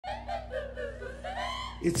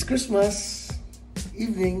It's Christmas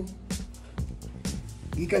evening.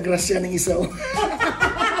 Ikagrasya ng isaw.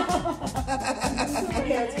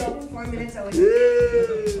 Okay, let's go. 4 minutes away.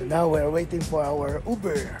 So now we're waiting for our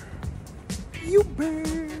Uber. Uber!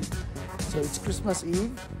 So it's Christmas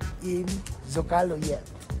Eve in Zocalo yet.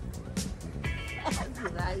 Si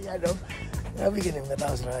Ryan, no? Nabigyan yung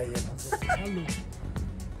natao si Ryan. Zocalo.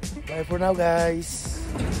 Bye for now, guys.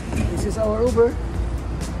 This is our Uber.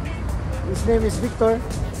 His name is Victor.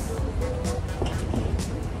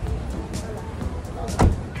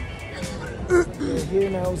 We're here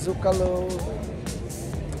now, Zocalo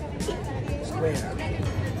Square.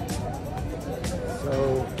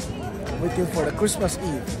 So, waiting for the Christmas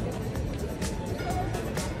Eve.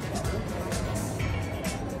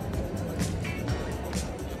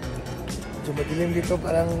 Medyo madilim dito,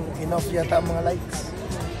 parang enough yata ang mga lights.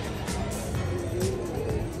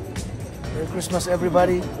 Merry Christmas,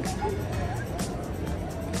 everybody.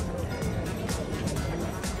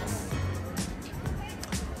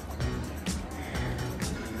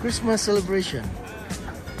 Christmas celebration.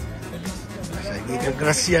 Sige ka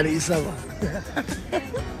grasya ni isa ba?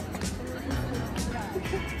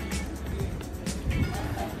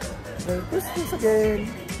 Merry Christmas again.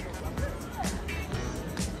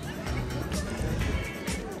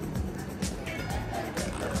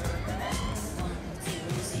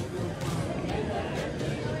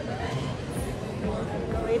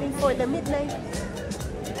 Waiting for the midnight.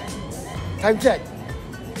 Time check.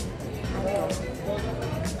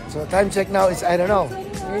 So time check now is, I don't know.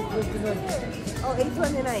 Oh,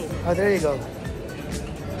 8:29. Oh, there you go.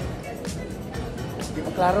 Di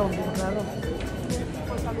pa klaro, di pa klaro.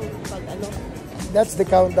 That's the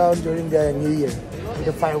countdown during the New Year with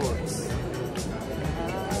the fireworks.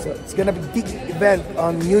 So it's gonna be a big event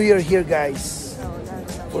on New Year here, guys,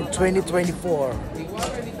 for 2024.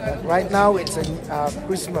 But right now it's a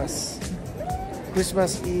Christmas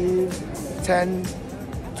Eve,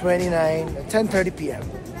 10:30 p.m.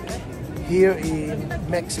 here in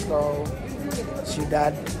Mexico,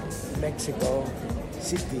 Ciudad, Mexico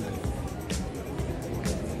City.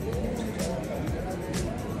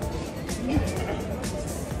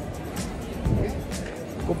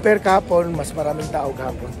 Compare kahapon, mas maraming tao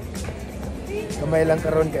kahapon. Kamay lang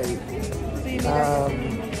karon kay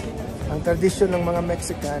ang tradisyon ng mga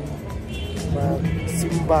Mexican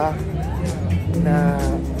magsimba na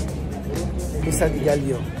Misa de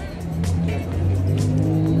Gallo.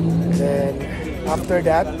 Then after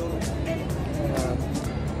that,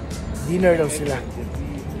 dinner daw sila.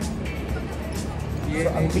 So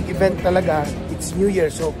ang big event talaga, it's New Year.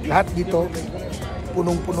 So lahat dito,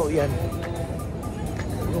 punong-puno yan.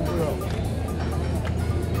 Punong-puno.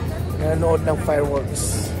 Nanonood ng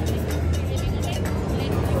fireworks.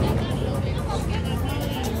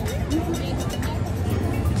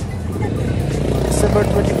 December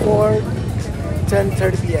 24,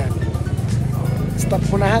 10:30 p.m. Stop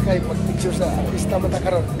mo na ha kayo mag-picture sa artista mo na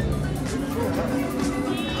karon.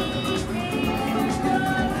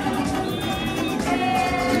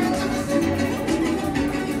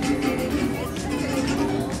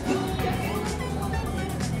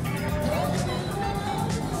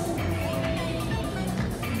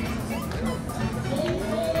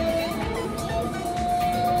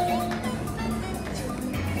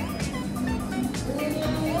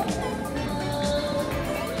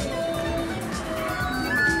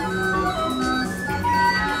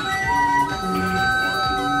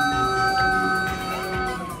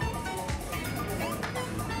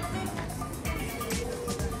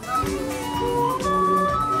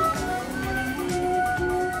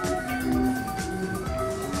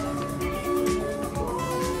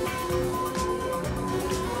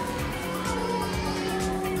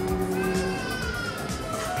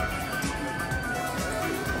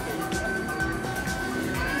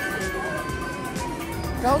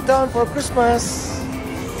 Countdown for Christmas.